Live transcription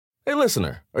Hey,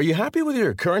 listener, are you happy with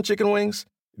your current chicken wings?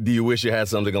 Do you wish you had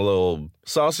something a little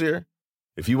saucier?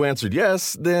 If you answered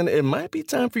yes, then it might be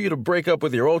time for you to break up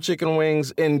with your old chicken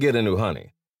wings and get a new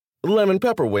honey. Lemon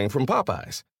pepper wing from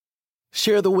Popeyes.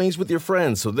 Share the wings with your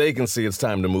friends so they can see it's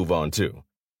time to move on too.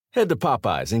 Head to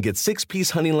Popeyes and get 6-piece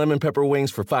honey lemon pepper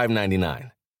wings for $5.99.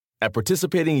 At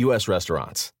participating U.S.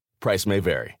 restaurants. Price may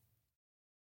vary.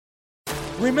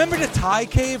 Remember the Thai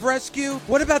cave rescue?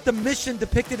 What about the mission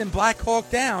depicted in Black Hawk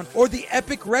Down or the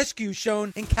epic rescue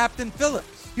shown in Captain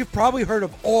Phillips? You've probably heard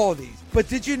of all of these, but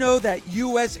did you know that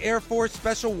U.S. Air Force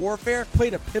Special Warfare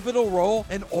played a pivotal role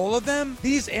in all of them?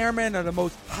 These airmen are the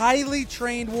most highly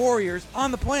trained warriors on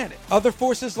the planet. Other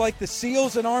forces like the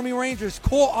SEALs and Army Rangers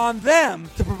call on them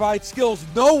to provide skills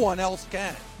no one else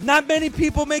can. Not many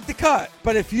people make the cut,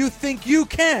 but if you think you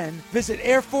can, visit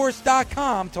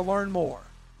airforce.com to learn more.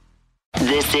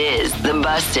 This is the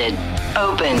Busted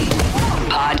Open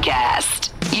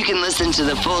Podcast. You can listen to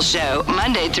the full show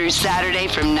Monday through Saturday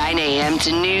from 9 a.m.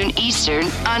 to noon Eastern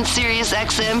on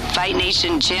SiriusXM Fight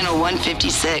Nation Channel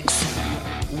 156.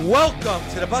 Welcome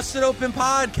to the Busted Open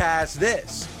Podcast.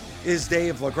 This is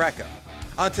Dave LaGreca.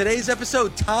 On today's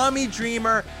episode, Tommy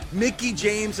Dreamer, Mickie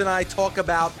James, and I talk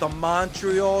about the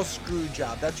Montreal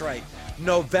Screwjob. That's right,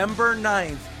 November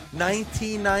 9th,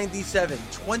 1997,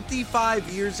 25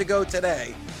 years ago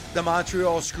today, the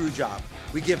Montreal Screwjob.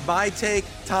 We give my take,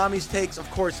 Tommy's takes,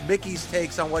 of course, Mickey's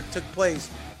takes on what took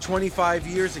place 25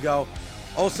 years ago.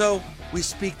 Also, we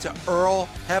speak to Earl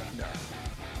Hebner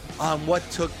on what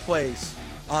took place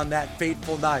on that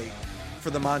fateful night for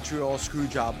the Montreal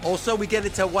Screwjob. Also, we get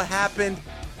into what happened,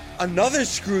 another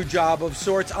screwjob of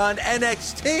sorts on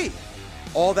NXT.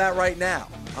 All that right now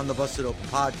on the Busted Open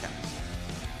Podcast.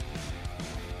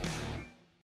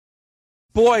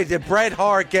 Boy, did Bret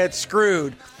Hart get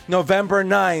screwed. November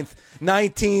 9th,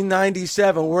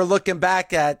 1997. We're looking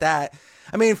back at that.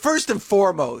 I mean, first and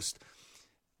foremost,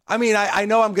 I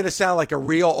know I'm going to sound like a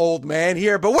real old man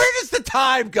here, but where does the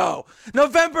time go?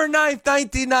 November 9th,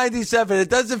 1997. It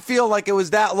doesn't feel like it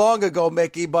was that long ago,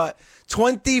 Mickey, but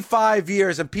 25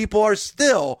 years and people are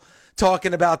still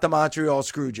talking about the Montreal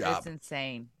Screwjob. It's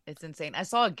insane. It's insane. I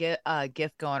saw a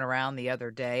GIF going around the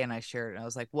other day and I shared it. And I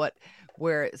was like,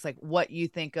 where it's like what you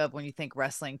think of when you think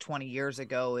wrestling 20 years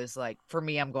ago is like, for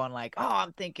me, I'm going like, oh,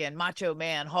 I'm thinking Macho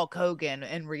Man, Hulk Hogan.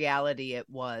 In reality, it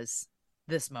was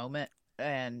this moment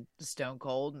and Stone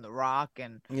Cold and The Rock.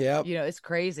 And, yeah, you know, it's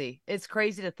crazy. It's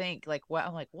crazy to think like, what?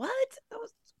 I'm like, what? That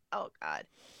was, oh God.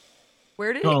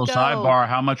 Where did it go? Sidebar,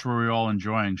 how much were we all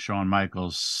enjoying Shawn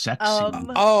Michaels' sexy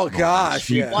oh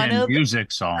gosh, yeah.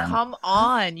 Music song? Come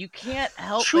on, you can't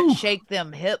help but shake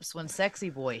them hips when Sexy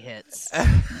Boy hits.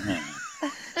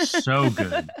 So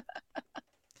good.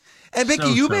 And Mickey,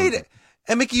 you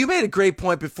made a great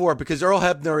point before, because Earl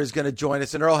Hebner is going to join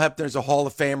us, and Earl Hebner is a Hall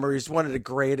of Famer. He's one of the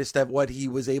greatest at what he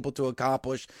was able to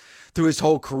accomplish through his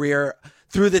whole career,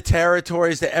 through the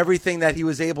territories, to everything that he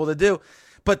was able to do.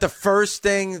 But the first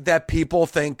thing that people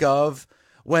think of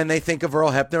when they think of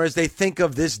Earl Hebner is they think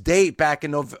of this date back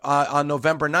in on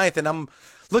November 9th. And I'm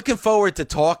looking forward to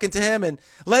talking to him and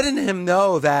letting him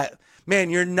know that,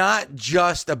 man, you're not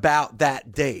just about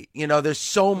that date. You know, there's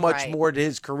so much more to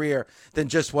his career than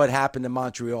just what happened in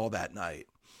Montreal that night.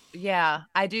 Yeah,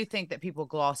 I do think that people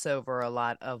gloss over a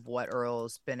lot of what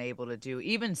Earl's been able to do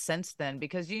even since then,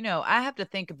 because, you know, I have to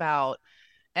think about,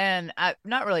 and I've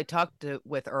not really talked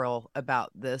with Earl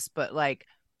about this, but like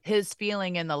his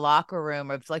feeling in the locker room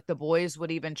of like the boys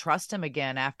would even trust him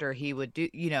again after he would do,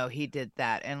 you know, he did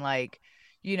that. And like,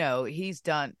 you know, he's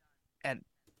done, and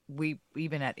we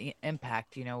even at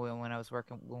Impact, you know, when I was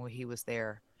working, when he was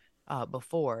there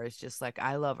before, it's just like,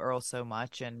 I love Earl so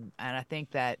much. And I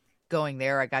think that going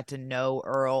there, I got to know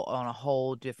Earl on a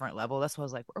whole different level. That's why I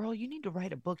was like, Earl, you need to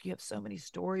write a book. You have so many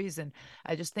stories. And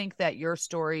I just think that your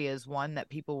story is one that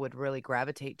people would really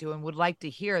gravitate to and would like to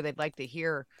hear. They'd like to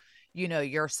hear, you know,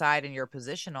 your side and your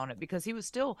position on it, because he was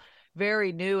still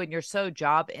very new and you're so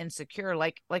job insecure.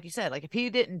 Like you said, like if he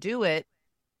didn't do it,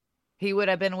 he would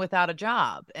have been without a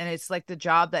job. And it's like the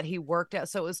job that he worked at.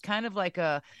 So it was kind of like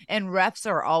and refs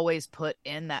are always put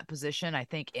in that position, I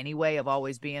think, anyway, of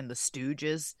always being the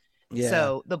stooges. Yeah.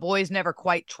 So the boys never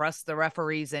quite trust the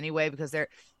referees anyway, because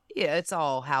it's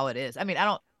all how it is. I mean, I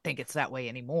don't think it's that way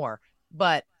anymore,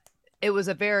 but it was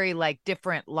a very like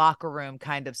different locker room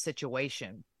kind of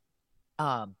situation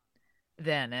then.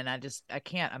 And I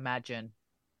can't imagine,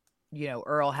 you know,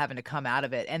 Earl having to come out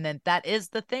of it. And then that is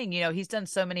the thing, you know, he's done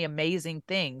so many amazing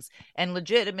things and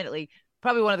legitimately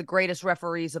probably one of the greatest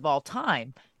referees of all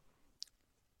time.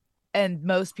 And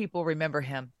most people remember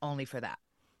him only for that.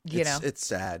 It's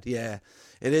sad. Yeah,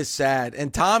 it is sad.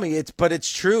 And Tommy,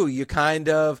 it's true.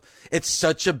 It's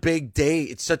such a big date.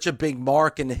 It's such a big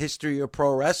mark in the history of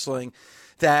pro wrestling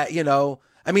that,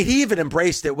 I mean, he even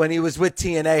embraced it when he was with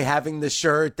TNA, having the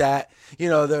shirt that,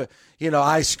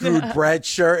 I screwed Brett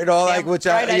shirt and all Yeah, which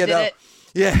right, I did it.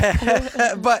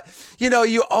 Yeah. But,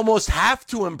 you almost have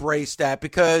to embrace that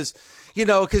because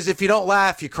if you don't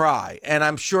laugh, you cry. And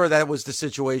I'm sure that was the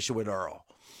situation with Earl.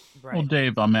 Right. Well,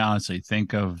 Dave, I mean, honestly,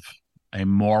 think of a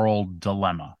moral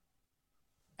dilemma.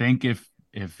 Think if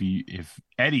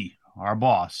Eddie, our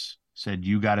boss, said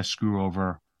you got to screw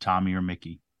over Tommy or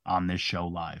Mickey on this show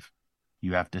live,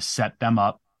 you have to set them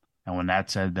up, and when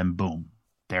that's said, then boom,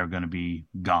 they're going to be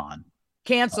gone.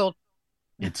 Canceled.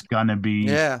 It's going to be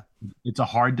It's a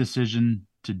hard decision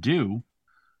to do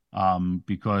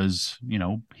because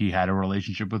he had a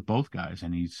relationship with both guys,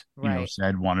 and he's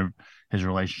said one of his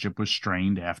relationship was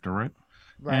strained after it.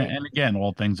 Right. And again,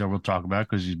 all things that we'll talk about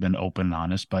because he's been open and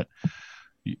honest. But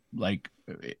like,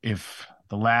 if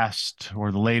the last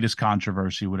or the latest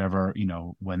controversy, whatever,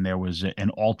 when there was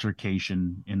an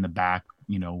altercation in the back,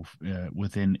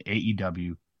 within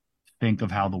AEW, think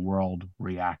of how the world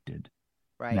reacted.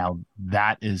 Right. Now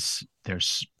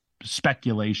there's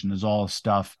speculation, there's all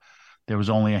stuff. There was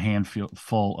only a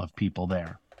handful of people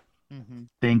there. Mm-hmm.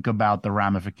 Think about the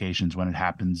ramifications when it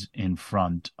happens in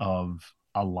front of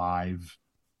a live,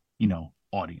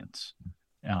 audience.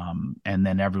 And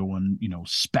then everyone,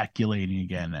 speculating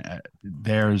again.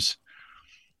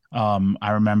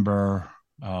 I remember,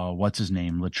 what's his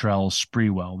name? Latrell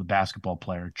Sprewell, the basketball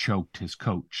player, choked his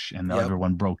coach, and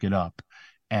everyone broke it up.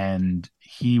 And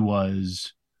he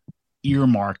was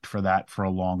earmarked for that for a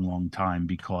long, long time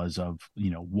because of,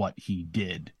 what he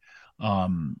did.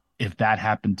 If that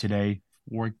happened today,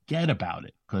 forget about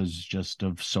it because just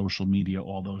of social media,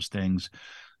 all those things.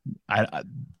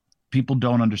 People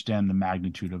don't understand the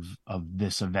magnitude of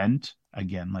this event.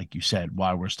 Again, like you said,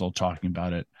 why we're still talking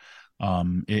about it.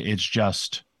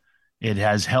 It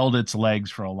has held its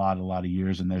legs for a lot of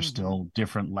years, and there's still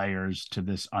different layers to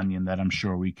this onion that I'm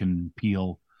sure we can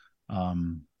peel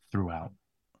throughout.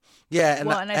 Yeah.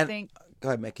 I think, go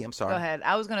ahead, Mickey. I'm sorry. Go ahead.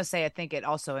 I was going to say, I think it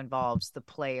also involves the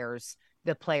players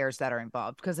that are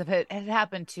involved, because if it had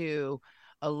happened to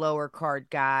a lower card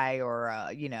guy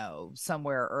or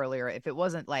somewhere earlier, if it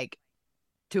wasn't like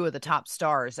two of the top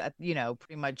stars at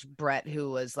pretty much Brett,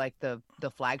 who was like the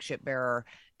flagship bearer,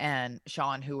 and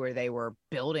Sean, they were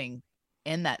building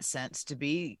in that sense to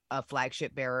be a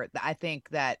flagship bearer, I think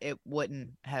that it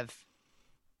wouldn't have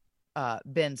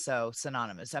been so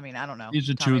synonymous. I mean, I don't know. These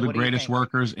are Tommy, two of the greatest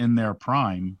workers in their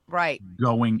prime, right,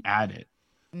 going at it.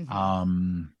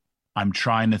 Mm-hmm. I'm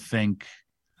trying to think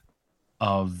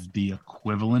of the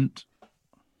equivalent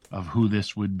of who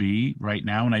this would be right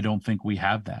now, and I don't think we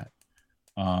have that.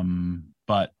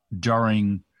 But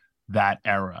during that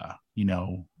era,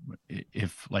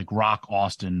 if like Rock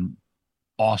Austin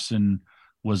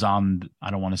was on,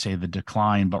 I don't want to say the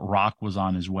decline, but Rock was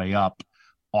on his way up.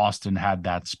 Austin had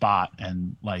that spot,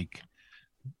 and like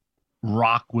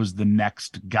Rock was the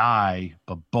next guy,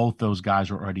 but both those guys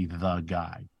were already the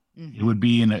guy. Mm-hmm. It would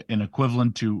be an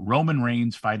equivalent to Roman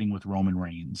Reigns fighting with Roman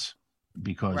Reigns,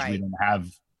 because we don't have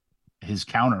his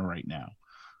counter right now.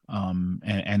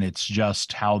 And it's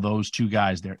just how those two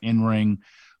guys, they're in ring,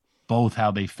 both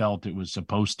how they felt it was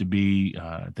supposed to be.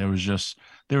 There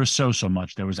was so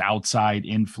much. There was outside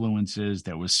influences.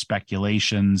 There was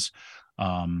speculations.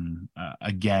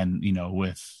 Again,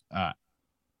 with the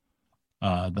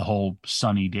whole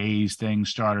Sunny Days thing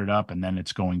started up, and then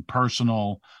it's going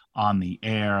personal on the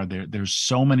air. There's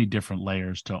so many different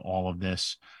layers to all of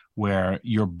this, where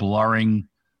you're blurring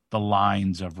the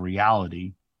lines of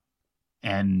reality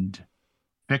and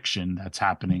fiction that's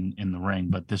happening in the ring.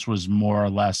 But this was more or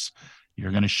less,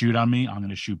 you're going to shoot on me, I'm going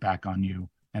to shoot back on you,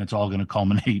 and it's all going to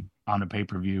culminate on a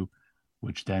pay-per-view,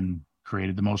 which then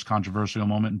created the most controversial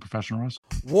moment in professional wrestling.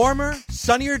 Warmer,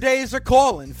 sunnier days are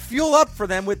calling. Fuel up for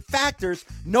them with Factor's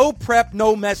no prep,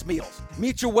 no mess meals.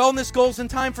 Meet your wellness goals in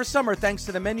time for summer thanks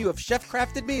to the menu of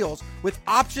chef-crafted meals with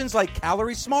options like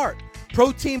Calorie Smart,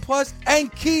 Protein Plus,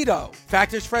 and Keto.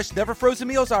 Factor's fresh, never frozen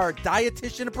meals are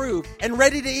dietitian approved and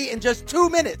ready to eat in just 2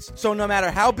 minutes. So no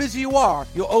matter how busy you are,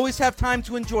 you'll always have time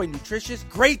to enjoy nutritious,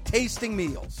 great tasting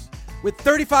meals. With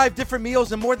 35 different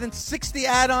meals and more than 60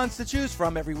 add-ons to choose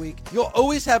from every week, you'll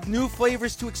always have new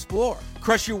flavors to explore.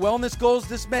 Crush your wellness goals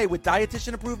this May with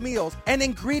dietitian-approved meals and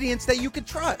ingredients that you can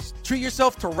trust. Treat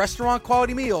yourself to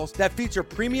restaurant-quality meals that feature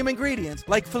premium ingredients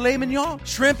like filet mignon,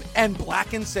 shrimp, and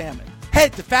blackened salmon.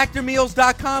 Head to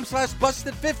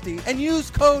factormeals.com/busted50 and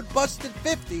use code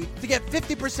busted50 to get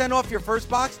 50% off your first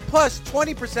box plus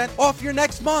 20% off your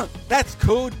next month. That's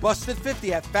code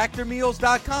busted50 at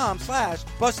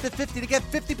factormeals.com/busted50 to get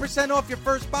 50% off your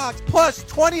first box plus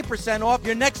 20% off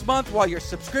your next month while your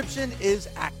subscription is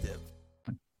active.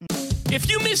 If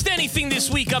you missed anything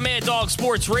this week on Mad Dog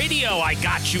Sports Radio, I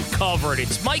got you covered.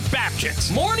 It's Mike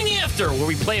Babchick's Morning After, where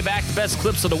we play back the best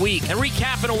clips of the week and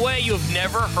recap in a way you have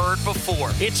never heard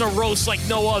before. It's a roast like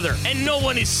no other, and no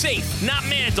one is safe. Not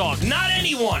Mad Dog, not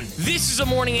anyone. This is a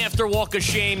Morning After walk of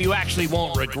shame you actually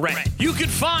won't regret. You can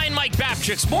find Mike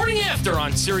Babchick's Morning After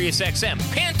on SiriusXM,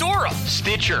 Pandora,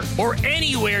 Stitcher, or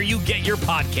anywhere you get your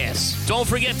podcasts. Don't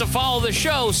forget to follow the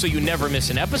show so you never miss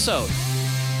an episode.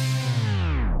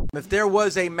 If there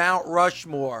was a Mount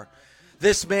Rushmore,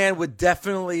 this man would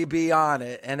definitely be on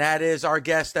it, and that is our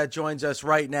guest that joins us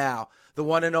right now, the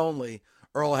one and only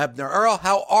Earl Hebner. Earl,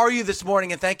 how are you this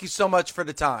morning, and thank you so much for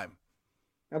the time.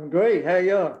 I'm great. How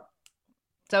you?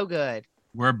 So good.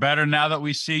 We're better now that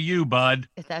we see you, bud.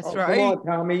 That's right. Come on,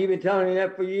 Tommy. You've been telling me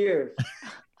that for years.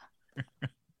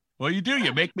 Well, you do.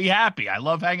 You make me happy. I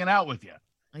love hanging out with you.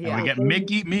 Yeah. And we get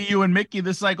Mickey, me, you, and Mickey.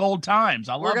 This is like old times.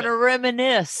 I love We're going to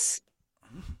reminisce.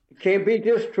 Can't beat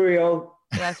this trio.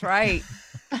 That's right.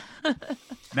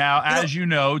 Now, as you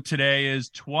know, today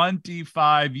is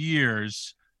 25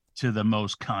 years to the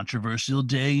most controversial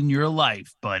day in your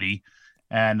life, buddy.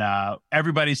 And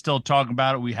everybody's still talking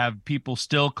about it. We have people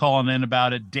still calling in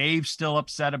about it. Dave's still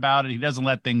upset about it. He doesn't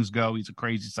let things go. He's a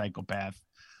crazy psychopath.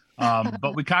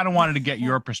 But we kind of wanted to get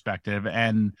your perspective.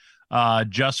 And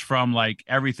just from like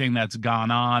everything that's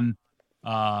gone on,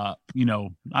 you know,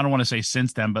 I don't want to say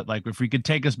since then, but like if we could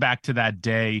take us back to that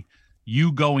day,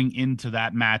 you going into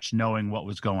that match knowing what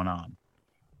was going on.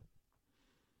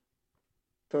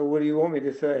 So what do you want me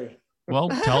to say? Well,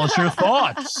 tell us your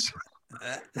thoughts.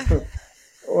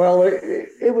 Well,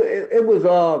 it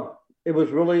was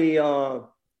really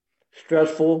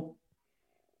stressful.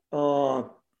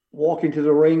 Walking to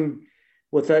the ring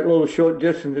with that little short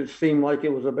distance, it seemed like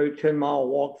it was about a 10-mile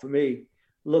walk for me,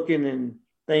 looking and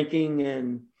thinking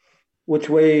and which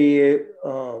way,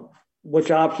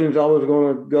 which options I was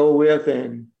going to go with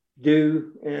and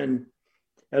do. And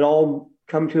it all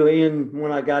come to an end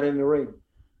when I got in the ring.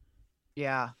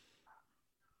 Yeah.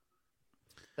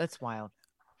 That's wild.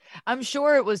 I'm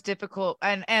sure it was difficult.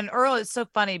 And Earl, it's so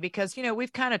funny because, you know,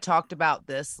 we've kind of talked about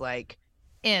this like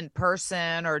in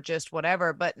person or just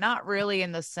whatever, but not really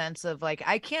in the sense of like,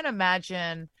 I can't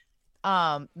imagine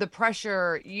the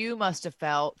pressure you must have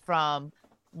felt from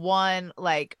one,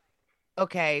 like,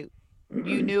 okay,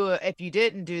 you knew if you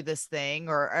didn't do this thing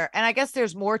or and I guess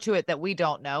there's more to it that we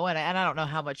don't know. And I don't know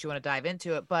how much you want to dive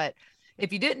into it, but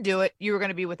if you didn't do it, you were going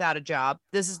to be without a job.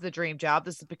 This is the dream job.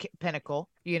 This is the pinnacle,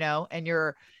 you know, and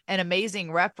you're an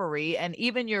amazing referee. And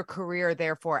even your career,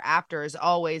 therefore, after has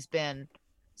always been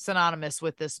synonymous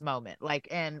with this moment, like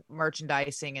in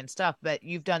merchandising and stuff. But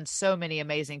you've done so many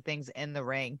amazing things in the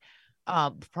ring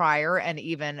prior and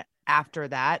even after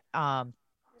that,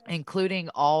 including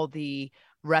all the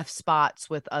ref spots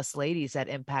with us ladies at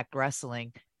Impact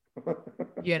Wrestling,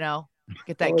 you know,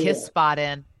 get that kiss spot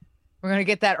in. We're going to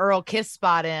get that Earl kiss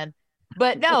spot in.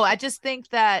 But no, I just think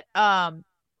that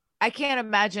I can't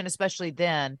imagine, especially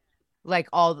then, like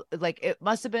it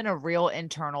must have been a real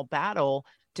internal battle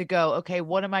to go, okay,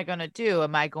 what am I going to do?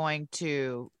 Am I going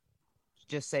to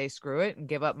just say, screw it and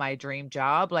give up my dream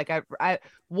job? Like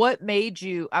what made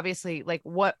you, obviously, like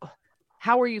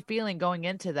how were you feeling going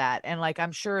into that? And like,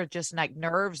 I'm sure just like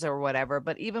nerves or whatever,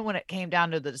 but even when it came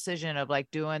down to the decision of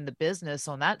like doing the business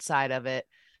on that side of it,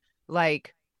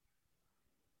 like,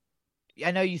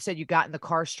 I know you said you got in the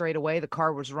car straight away. The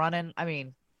car was running. I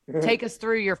mean, take us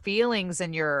through your feelings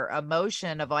and your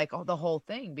emotion of like the whole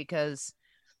thing, because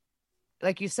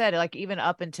like you said, like even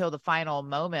up until the final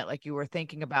moment, like you were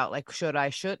thinking about like, should I,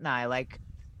 shouldn't I, like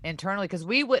internally, because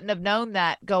we wouldn't have known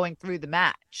that going through the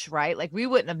match, right? Like we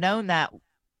wouldn't have known that,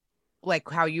 like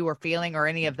how you were feeling or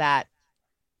any of that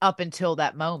up until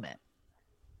that moment.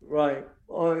 Right.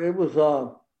 It was,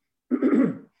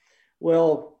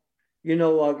 well, you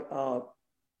know,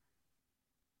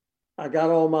 I got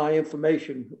all my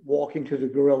information walking to the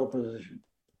gorilla position.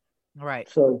 Right.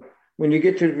 So when you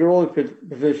get to the gorilla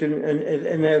position,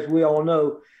 and as we all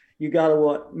know, you got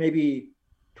to maybe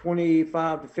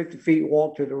 25 to 50 feet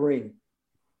walk to the ring.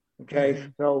 Okay. Mm-hmm.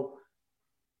 So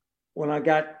when I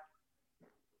got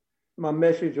my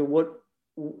message of what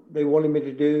they wanted me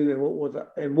to do and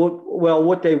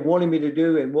what they wanted me to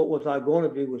do and what was I going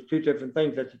to do was two different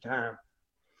things at the time.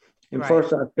 And right.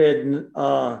 First I said,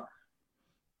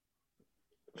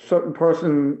 certain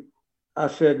person I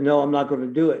said, no, I'm not going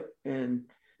to do it. And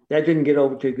that didn't get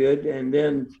over too good. And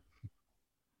then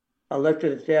I left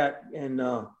it at that. And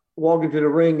walking to the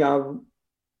ring,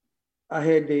 I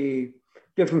had the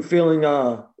different feeling,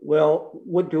 well,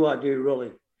 what do I do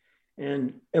really?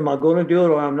 And am I going to do it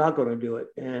or I'm not going to do it?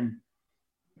 And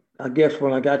I guess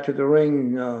when I got to the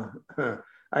ring,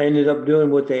 I ended up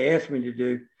doing what they asked me to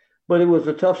do. But it was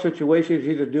a tough situation. It's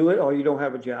either do it or you don't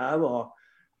have a job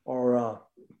or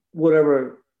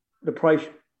whatever the price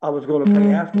I was going to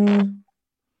pay afterwards.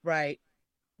 Right.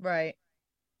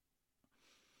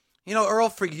 You know, Earl,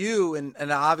 for you,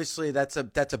 and obviously that's a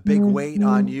big weight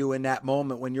on you in that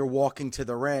moment when you're walking to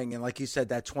the ring. And like you said,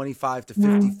 that 25 to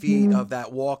 50 feet of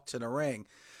that walk to the ring.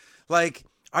 Like,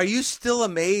 are you still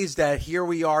amazed that here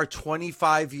we are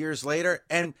 25 years later?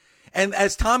 And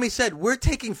as Tommy said, we're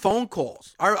taking phone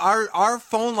calls. Our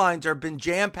phone lines have been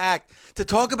jam-packed to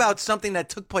talk about something that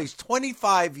took place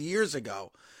 25 years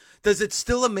ago. Does it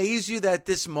still amaze you that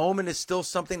this moment is still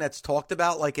something that's talked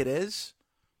about like it is?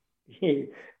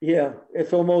 Yeah,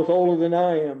 it's almost older than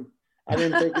I am. I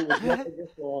didn't think it was going to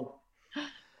this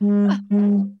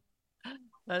long.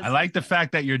 I like the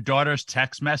fact that your daughter's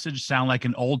text message sound like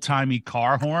an old-timey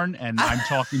car horn, and I'm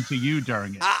talking to you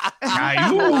during it.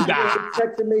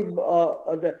 Texting me,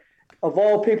 of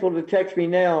all people to text me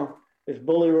now, is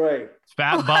Bully Ray.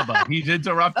 Fat Bubba. He's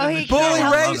interrupting the show. Bully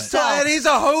Ray's and he's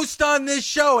a host on this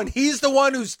show, and he's the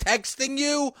one who's texting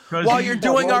you while you're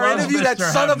doing our interview. Mr. That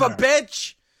son Hebner. of a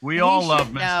bitch. We all love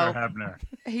Mr. Hebner.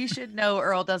 He should know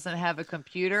Earl doesn't have a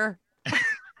computer.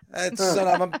 I'm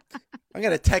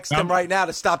going to text him right now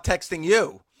to stop texting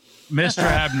you. Mr.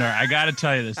 Hebner, I got to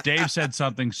tell you this. Dave said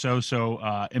something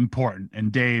so important.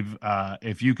 And Dave,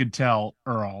 if you could tell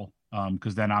Earl,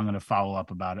 because then I'm going to follow up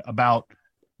about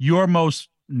you're most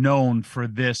known for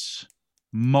this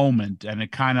moment. And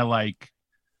it kind of like,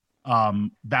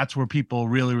 that's where people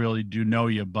really, really do know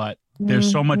you. But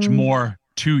there's so much more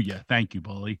to you. Thank you,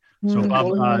 Bully.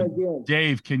 So,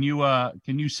 Dave, can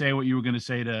you say what you were going to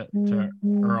say to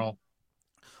Earl?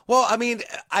 Well, I mean,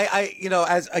 I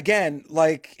as again,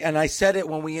 like, and I said it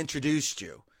when we introduced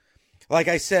you. Like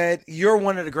I said, you're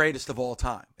one of the greatest of all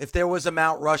time. If there was a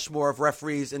Mount Rushmore of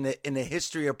referees in the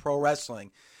history of pro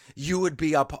wrestling, you would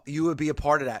be a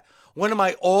part of that. One of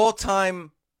my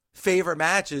all-time favorite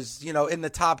matches, in the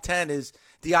top 10 is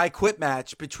the I Quit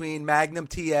match between Magnum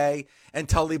TA and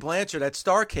Tully Blanchard at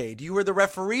Starrcade. You were the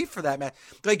referee for that match.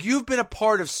 Like, you've been a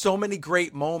part of so many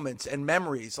great moments and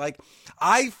memories. Like,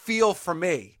 I feel for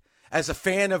me, as a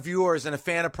fan of yours and a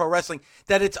fan of pro wrestling,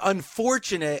 that it's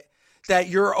unfortunate that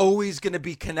you're always going to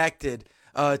be connected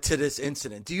to this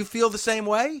incident. Do you feel the same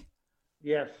way?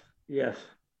 Yes.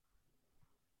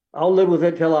 I'll live with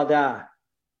it till I die.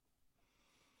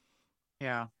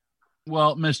 Yeah.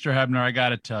 Well, Mr. Hebner, I got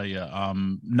to tell you,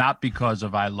 not because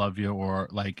of I love you or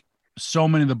like so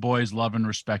many of the boys love and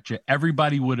respect you.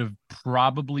 Everybody would have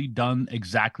probably done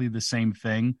exactly the same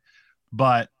thing,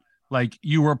 but like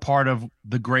you were part of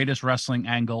the greatest wrestling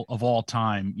angle of all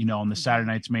time, on the Saturday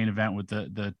night's main event with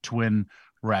the twin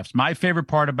refs. My favorite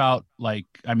part about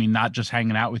not just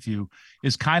hanging out with you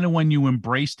is kind of when you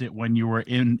embraced it when you were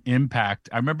in Impact.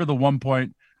 I remember the one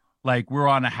point, like we're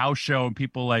on a house show and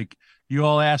people like, you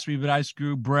all asked me, but I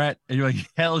screwed Brett. And you're like,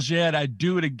 hell yeah, and I'd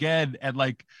do it again. And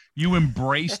like, you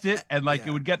embraced it and like,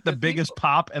 it would get the biggest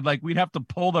pop. And like, we'd have to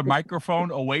pull the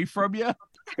microphone away from you.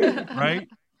 Right.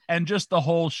 And just the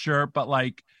whole shirt. But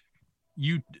like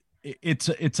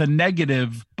it's a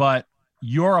negative, but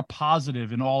you're a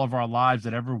positive in all of our lives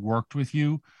that ever worked with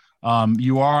you.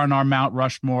 You are on our Mount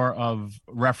Rushmore of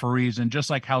referees and just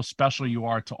like how special you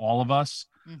are to all of us.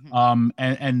 Mm-hmm.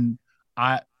 And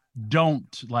I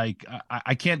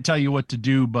can't tell you what to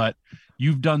do, but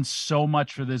you've done so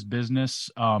much for this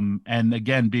business. And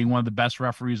again, being one of the best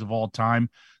referees of all time,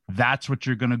 that's what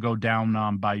you're going to go down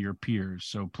on by your peers.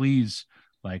 So please,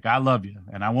 like, I love you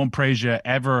and I won't praise you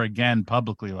ever again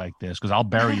publicly like this, because I'll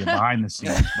bury you behind the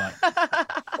scenes,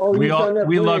 but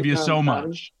we love you so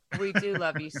much. We do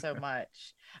love you so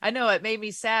much. I know it made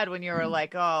me sad when you were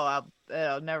like, oh,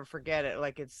 I'll never forget it.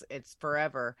 Like it's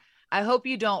forever. I hope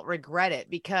you don't regret it,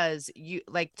 because you,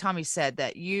 like Tommy said,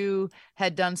 that you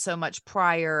had done so much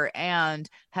prior and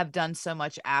have done so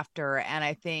much after. And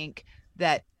I think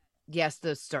that, yes,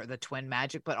 the twin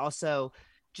magic, but also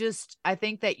just, I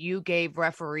think that you gave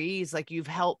referees, like you've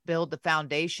helped build the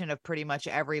foundation of pretty much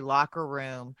every locker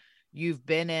room you've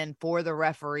been in for the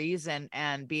referees,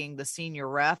 and being the senior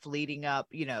ref leading up,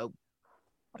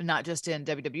 not just in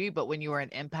WWE, but when you were in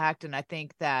Impact. And I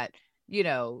think that,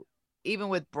 even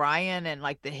with Brian and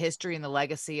like the history and the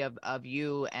legacy of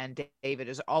you and David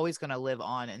is always going to live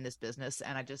on in this business.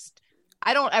 And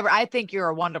I think you're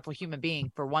a wonderful human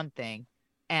being for one thing.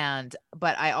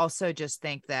 But I also just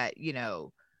think that,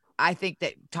 I think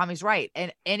that Tommy's right.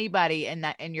 And anybody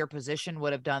in your position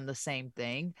would have done the same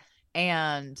thing.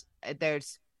 And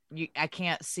I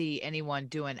can't see anyone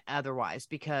doing otherwise,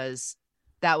 because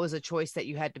that was a choice that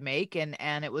you had to make,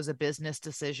 and it was a business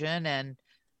decision. And,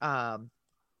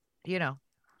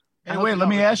 Hey, wait, let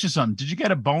me ask you something. Did you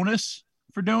get a bonus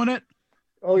for doing it?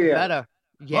 Oh, yeah. Better.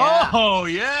 Yeah. Oh,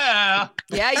 yeah.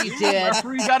 Yeah, you did.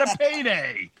 Referee got a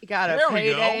payday. You got a There we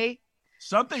payday. go.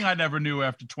 Something I never knew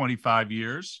after 25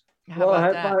 years. How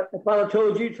about that? If I had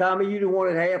told you, Tommy, you'd have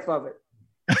wanted half of it.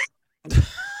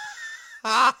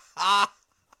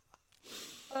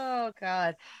 Oh,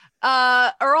 God.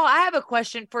 Earl, I have a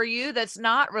question for you that's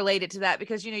not related to that,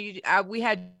 because, we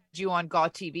had you on Gaw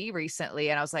TV recently,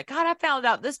 and I was like, God, I found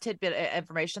out this tidbit of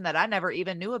information that I never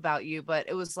even knew about you. But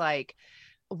it was like,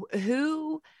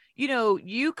 who,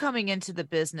 you coming into the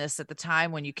business at the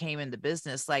time when you came in the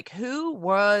business, like, who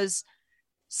was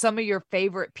some of your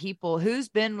favorite people? Who's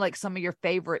been like some of your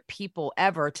favorite people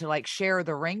ever to like share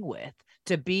the ring with,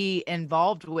 to be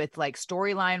involved with, like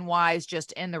storyline wise,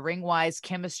 just in the ring wise,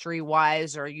 chemistry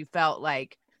wise, or you felt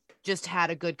like just had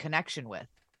a good connection with?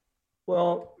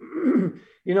 Well,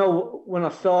 when I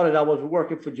started, I was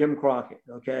working for Jim Crockett,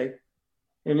 okay?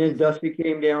 And then Dusty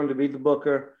came down to be the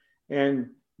booker,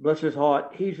 and bless his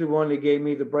heart, he's the one that gave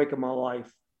me the break of my life.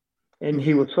 And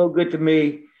he was so good to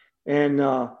me. And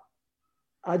I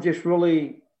just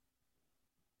really,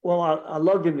 I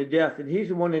loved him to death. And he's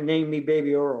the one that named me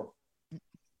Baby Earl.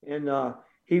 And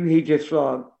he just,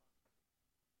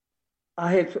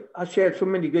 I shared so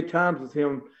many good times with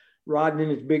him, riding in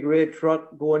his big red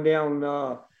truck, going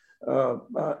down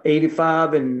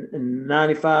 85 and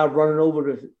 95, running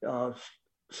over the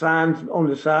signs on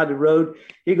the side of the road.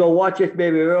 He'd go, watch this,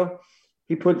 Baby Earl.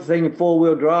 He put the thing in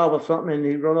 4-wheel drive or something, and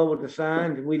he'd run over the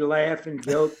signs, and we'd laugh and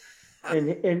joke.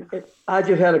 and I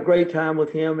just had a great time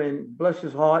with him, and bless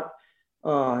his heart.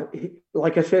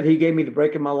 Like I said, he gave me the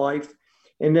break in my life.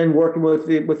 And then working with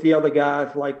the other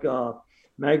guys like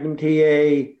Magnum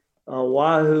TA,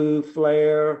 Wahoo,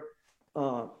 Flair,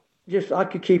 I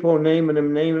could keep on naming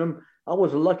them. I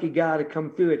was a lucky guy to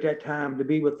come through at that time, to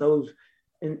be with those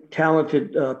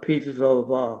talented pieces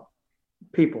of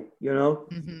people,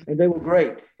 and they were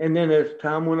great. And then as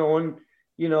time went on,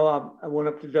 I went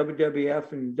up to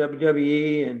WWF and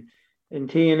WWE and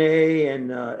TNA and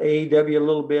AEW a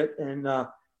little bit, and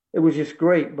it was just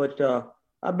great. But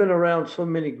I've been around so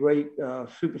many great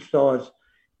superstars,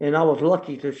 and I was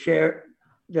lucky to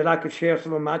I could share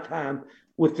some of my time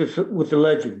with the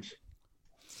legends.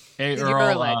 Hey, You're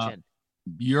a Earl, legend.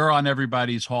 You're on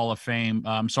everybody's Hall of Fame.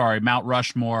 Mount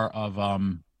Rushmore of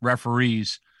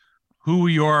referees. Who are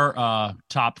your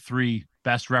top 3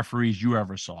 best referees you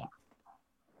ever saw?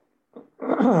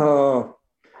 Well,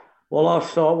 I'll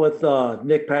start with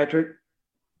Nick Patrick.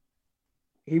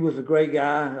 He was a great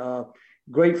guy,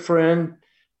 great friend.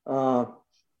 Mike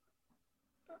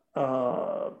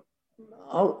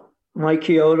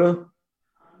Chioda.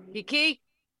 Kiki?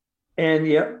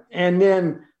 And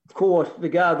then of course the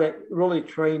guy that really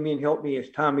trained me and helped me is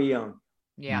Tommy Young.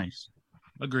 Yeah. Nice.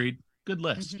 Agreed. Good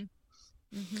list.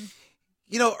 Mm-hmm. Mm-hmm.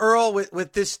 Earl,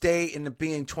 with this date and it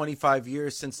being 25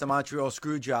 years since the Montreal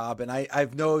Screwjob, and I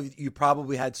know you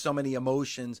probably had so many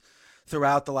emotions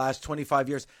throughout the last 25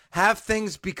 years. Have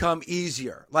things become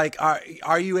easier? Like,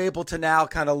 are you able to now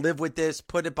kind of live with this,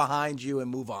 put it behind you, and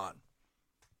move on?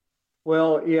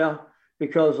 Well, yeah,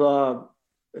 because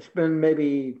it's been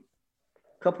maybe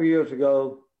a couple of years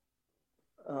ago.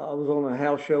 I was on a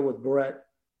house show with Brett,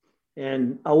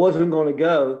 and I wasn't going to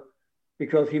go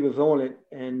because he was on it,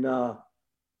 and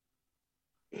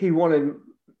he wanted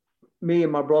me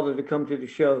and my brother to come to the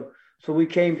show. So we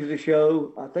came to the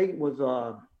show. I think it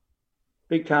was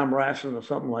Big Time Wrestling or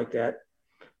something like that.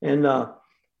 And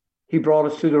he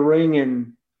brought us to the ring,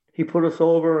 and he put us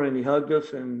over, and he hugged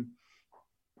us. And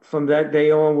from that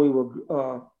day on,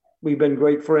 we've been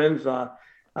great friends. I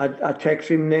text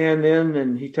him now and then,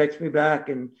 and he texts me back.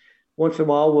 And once in a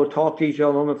while, we'll talk to each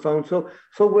other on the phone. So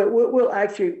we'll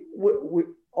actually,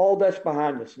 all that's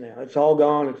behind us now. It's all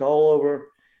gone. It's all over.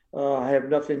 I have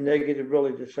nothing negative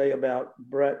really to say about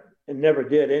Brett, and never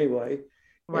did anyway.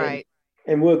 Right.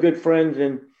 And we're good friends.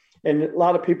 And a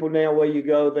lot of people now, where you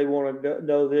go, they want to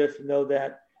know this and know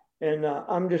that. And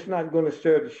I'm just not going to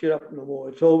stir the shit up no more.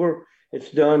 It's over. It's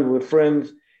done. We're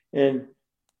friends. And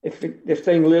if this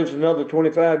thing lives another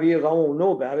 25 years, I won't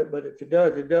know about it. But if it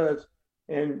does, it does.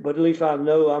 But at least I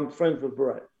know I'm friends with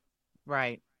Brett.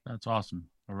 Right. That's awesome.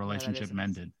 A relationship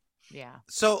mended. Yeah.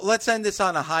 So let's end this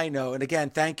on a high note. And again,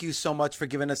 thank you so much for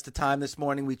giving us the time this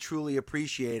morning. We truly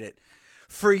appreciate it.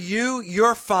 For you,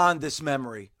 your fondest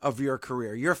memory of your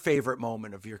career, your favorite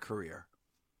moment of your career?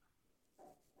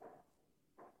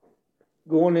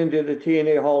 Going into the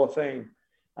TNA Hall of Fame.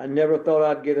 I never thought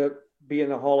I'd be in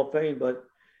the Hall of Fame, but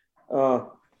I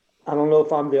don't know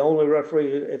if I'm the only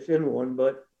referee that's in one,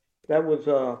 but that was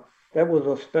a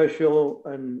special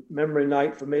and memory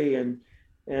night for me. And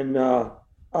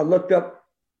I looked up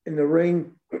in the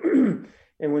ring, and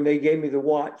when they gave me the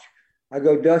watch, I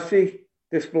go, Dusty,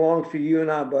 this belongs to you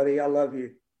and I, buddy. I love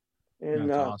you. And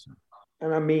That's awesome.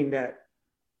 And I mean that.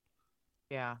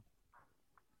 Yeah.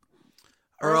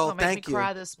 Earl, don't thank make me you.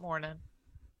 cry this morning.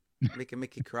 Making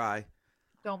Mickey cry.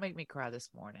 Don't make me cry this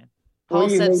morning. Well,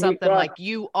 Paul you made said me something cry. like,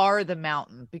 "You are the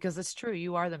mountain," because it's true.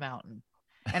 You are the mountain,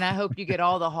 and I hope you get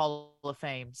all the Hall of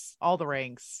Fames, all the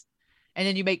rings, and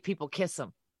then you make people kiss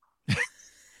them.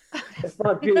 If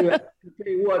I do, I tell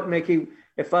you what, Mickey,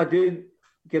 if I ever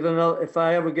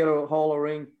get a Hall of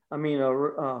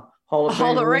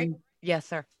Fame ring. Yes,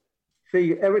 sir.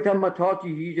 See, every time I talk to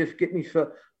you, you just get me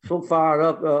so fired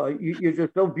up. You're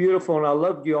just so beautiful, and I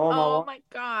loved you all my Oh life. my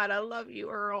God, I love you,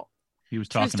 Earl. He was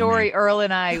True talking story. to me. Earl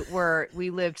and I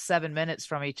we lived 7 minutes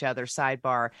from each other,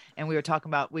 sidebar, and we were talking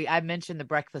about I mentioned the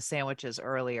breakfast sandwiches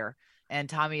earlier, and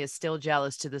Tommy is still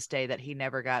jealous to this day that he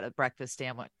never got a breakfast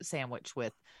sandwich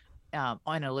with on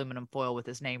aluminum foil with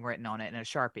his name written on it and a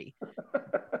Sharpie.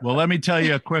 Well, let me tell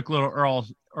you a quick little Earl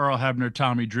Hebner,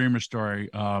 Tommy Dreamer story.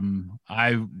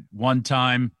 One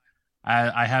time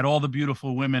I had all the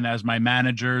beautiful women as my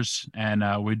managers, and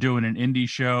we're doing an indie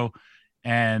show,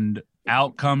 and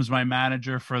out comes my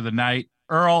manager for the night,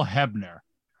 Earl Hebner.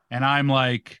 And I'm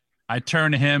like, I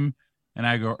turn to him and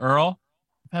I go, Earl,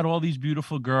 I've had all these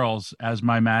beautiful girls as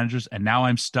my managers, and now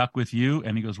I'm stuck with you.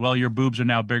 And he goes, well, your boobs are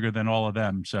now bigger than all of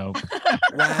them. So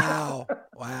Wow.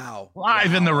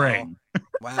 live in the ring.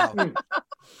 Wow. Well,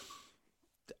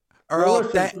 Earl,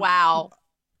 listen, Wow.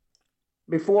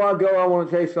 Before I go, I want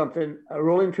to say something.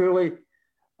 Really and truly,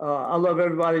 I love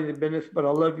everybody in the business, but I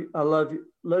love you,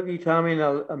 Tommy,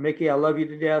 and Mickey. I love you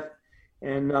to death.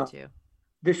 And Too.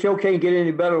 this show can't get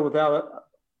any better with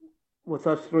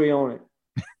us three on it.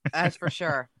 That's for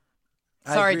sure.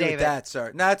 I Sorry, agree with David. that,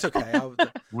 sir. No, it's okay.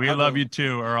 We love you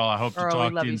too, Earl. I hope to Earl, we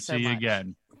talk love to you you and so see you much.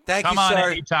 again. Thank Come you, on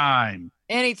sir. anytime.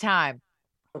 Anytime.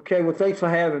 Okay, well, thanks for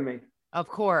having me. Of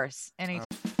course.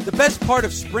 The best part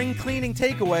of spring cleaning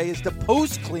takeaway is the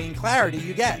post-clean clarity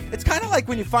you get. It's kind of like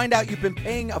when you find out you've been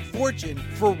paying a fortune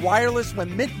for wireless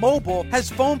when Mint Mobile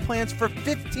has phone plans for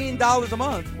 $15 a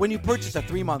month when you purchase a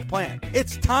 3-month plan.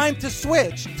 It's time to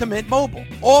switch to Mint Mobile.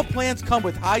 All plans come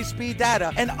with high-speed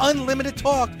data and unlimited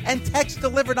talk and text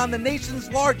delivered on the nation's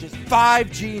largest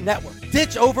 5G network.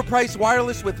 Ditch overpriced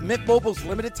wireless with Mint Mobile's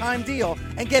limited time deal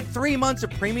and get 3 months of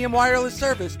premium wireless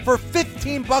service for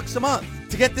 $15 a month.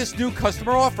 To get this new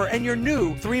customer offer and your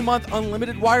new 3-month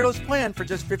unlimited wireless plan for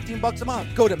just $15 a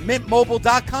month, go to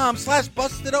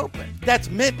mintmobile.com/bustedopen. That's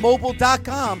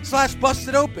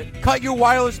mintmobile.com/bustedopen. Cut your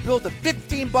wireless bill to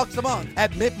 $15 a month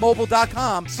at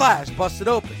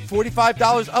mintmobile.com/bustedopen.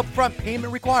 $45 upfront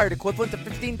payment required, equivalent to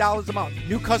 $15 a month.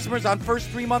 New customers on first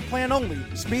 3-month plan only.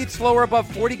 Speed slower above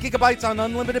 40 gigabytes on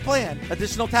unlimited plan.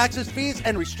 Additional taxes, fees,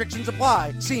 and restrictions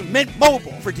apply. See Mint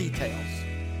Mobile for details.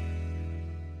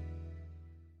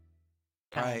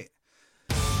 Right.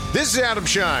 This is Adam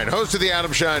Shine, host of the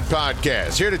Adam Shine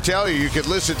Podcast, here to tell you can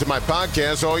listen to my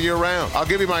podcast all year round. I'll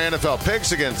give you my NFL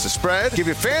picks against the spread, give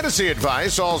you fantasy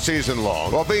advice all season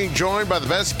long, while being joined by the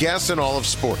best guests in all of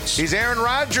sports. He's Aaron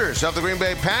Rodgers of the Green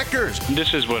Bay Packers.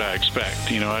 This is what I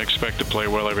expect. I expect to play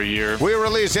well every year. We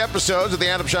release episodes of the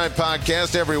Adam Shine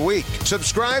Podcast every week.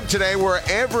 Subscribe today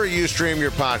wherever you stream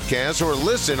your podcasts or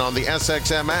listen on the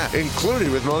SXM app,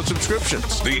 included with most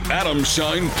subscriptions. The Adam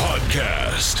Shine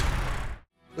Podcast.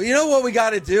 Well, you know what we got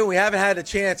to do? We haven't had a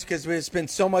chance because there's been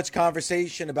so much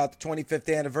conversation about the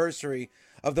 25th anniversary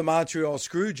of the Montreal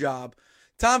Screwjob.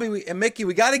 Tommy and Mickey,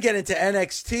 we got to get into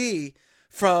NXT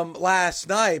from last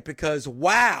night because,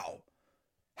 wow,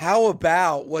 how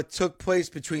about what took place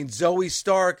between Zoe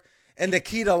Stark and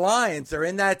Nikita Lyons? They're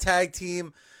in that tag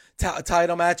team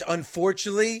title match.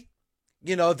 Unfortunately,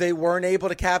 they weren't able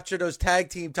to capture those tag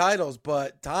team titles,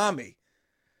 but Tommy,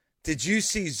 did you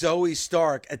see Zoe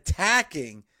Stark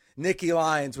attacking Nikki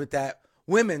Lyons with that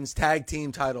women's tag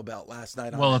team title belt last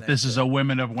night? Well, if NXT? this is a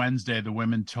Women of Wednesday, the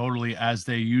women totally, as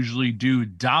they usually do,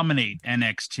 dominate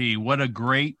NXT. What a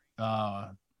great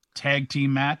tag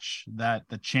team match that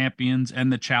the champions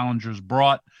and the challengers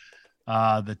brought.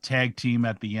 The tag team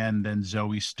at the end, then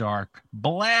Zoe Stark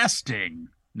blasting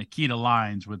Nikita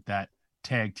Lyons with that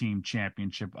tag team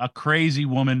championship. A crazy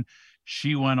woman.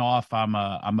 She went off. I'm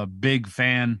a big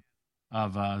fan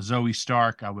of Zoe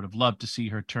Stark. I would have loved to see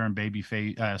her turn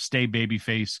babyface, stay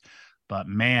babyface, but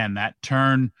man, that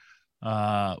turn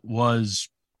was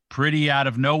pretty out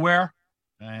of nowhere,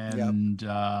 and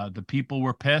the people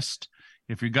were pissed.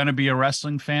 If you're going to be a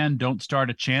wrestling fan, don't start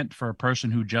a chant for a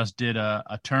person who just did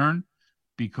a turn,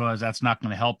 because that's not going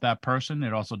to help that person.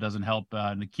 It also doesn't help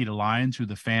Nikita Lyons, who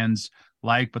the fans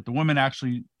like. But the women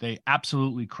they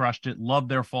absolutely crushed it. Loved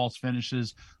their false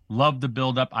finishes. Loved the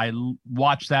buildup. I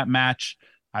watched that match.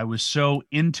 I was so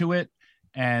into it,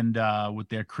 and with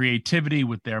their creativity,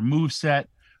 with their moveset,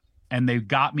 and they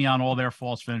got me on all their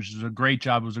false finishes. It was a great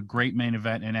job. It was a great main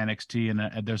event in NXT,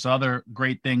 and there's other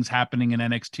great things happening in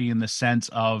NXT in the sense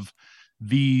of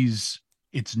these.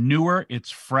 It's newer, it's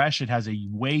fresh, it has a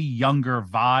way younger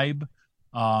vibe,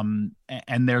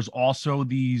 and there's also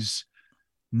these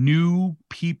new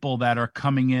people that are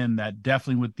coming in that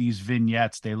definitely, with these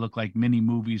vignettes, they look like mini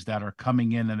movies that are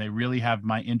coming in, and they really have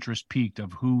my interest piqued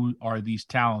of who are these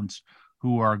talents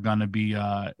who are going to be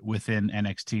within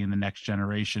NXT in the next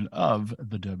generation of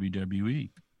the WWE.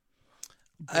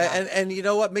 And you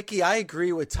know what, Mickey, I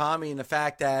agree with Tommy in the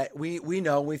fact that we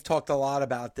know, we've talked a lot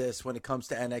about this when it comes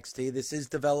to NXT. This is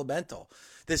developmental.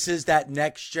 This is that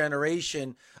next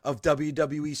generation of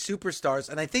WWE superstars.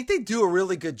 And I think they do a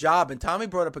really good job. And Tommy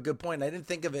brought up a good point. I didn't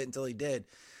think of it until he did.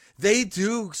 They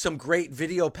do some great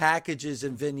video packages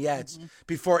and vignettes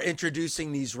before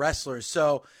introducing these wrestlers.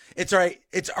 So it's all right.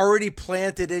 It's already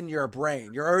planted in your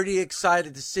brain. You're already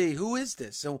excited to see, who is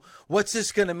this? And what's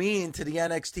this going to mean to the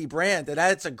NXT brand? And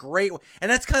that's a great, and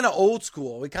that's kind of old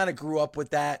school. We kind of grew up with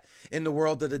that in the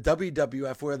world of the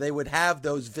WWF, where they would have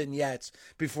those vignettes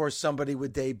before somebody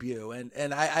would debut.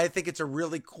 And I think it's a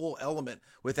really cool element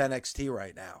with NXT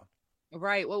right now.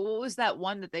 Right. Well, what was that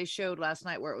one that they showed last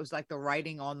night where it was like the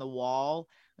writing on the wall?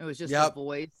 It was just a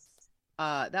voice.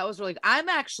 That was really, I'm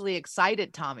actually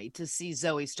excited, Tommy, to see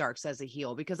Zoe Starks as a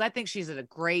heel, because I think she's a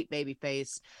great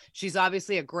babyface. She's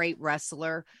obviously a great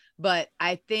wrestler, but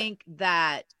I think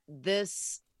that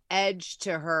this edge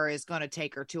to her is going to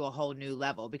take her to a whole new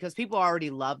level, because people already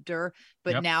loved her,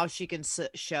 but now she can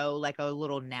show like a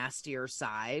little nastier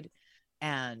side.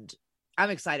 And I'm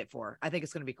excited for her. I think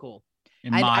it's going to be cool.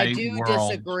 I do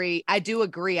disagree. I do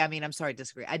agree. I mean, I'm sorry,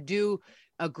 disagree. I do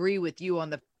agree with you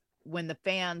on when the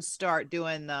fans start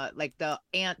doing the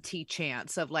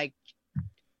anti-chants of like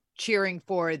cheering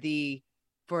for the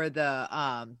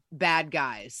bad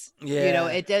guys. Yeah. You know,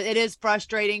 it is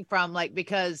frustrating from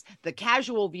because the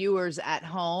casual viewers at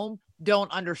home don't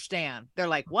understand. They're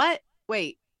like, what?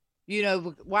 Wait,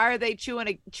 why are they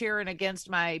cheering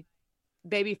against my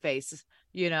baby face,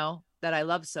 that I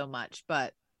love so much?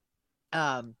 But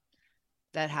that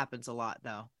happens a lot,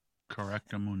 though.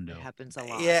 Correctamundo. It happens a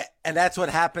lot. Yeah, and that's what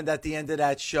happened at the end of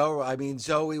that show. I mean,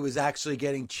 Zoe was actually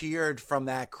getting cheered from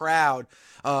that crowd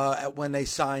when they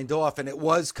signed off, and it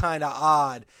was kind of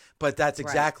odd, but that's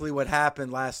exactly what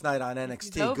happened last night on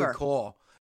NXT. Good call.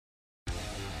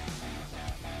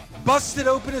 Busted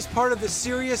Open is part of the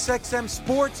SiriusXM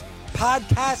Sports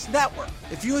Podcast Network.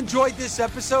 If you enjoyed this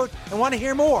episode and want to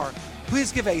hear more,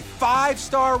 please give a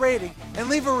 5-star rating and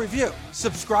leave a review.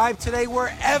 Subscribe today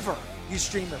wherever you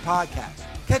stream your podcast.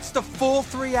 Catch the full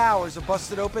 3 hours of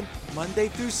Busted Open Monday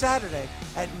through Saturday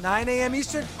at 9 a.m.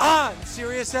 Eastern on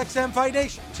SiriusXM Fight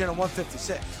Nation, channel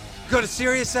 156. Go to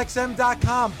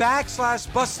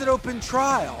SiriusXM.com/Busted Open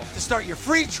Trial to start your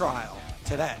free trial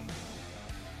today.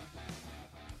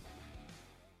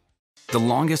 The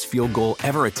longest field goal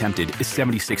ever attempted is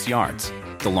 76 yards.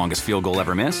 The longest field goal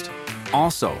ever missed?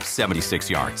 Also 76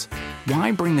 yards.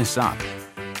 Why bring this up?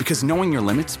 Because knowing your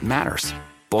limits matters,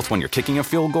 both when you're kicking a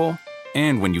field goal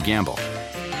and when you gamble.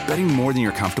 Betting more than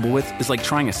you're comfortable with is like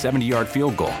trying a 70-yard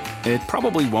field goal. It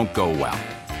probably won't go well.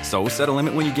 So set a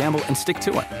limit when you gamble and stick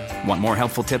to it. Want more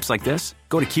helpful tips like this?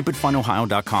 Go to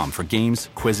keepitfunohio.com for games,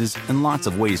 quizzes, and lots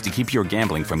of ways to keep your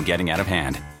gambling from getting out of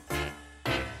hand.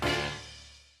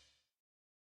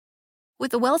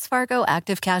 With the Wells Fargo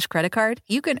Active Cash Credit Card,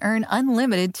 you can earn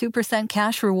unlimited 2%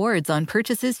 cash rewards on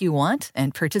purchases you want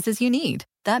and purchases you need.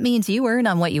 That means you earn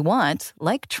on what you want,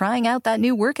 like trying out that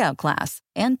new workout class,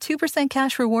 and 2%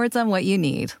 cash rewards on what you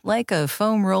need, like a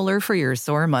foam roller for your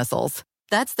sore muscles.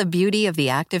 That's the beauty of the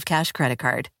Active Cash Credit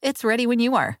Card. It's ready when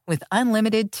you are, with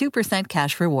unlimited 2%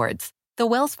 cash rewards. The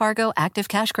Wells Fargo Active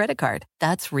Cash Credit Card.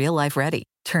 That's real life ready.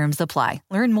 Terms apply.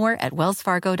 Learn more at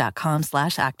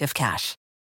wellsfargo.com/activecash.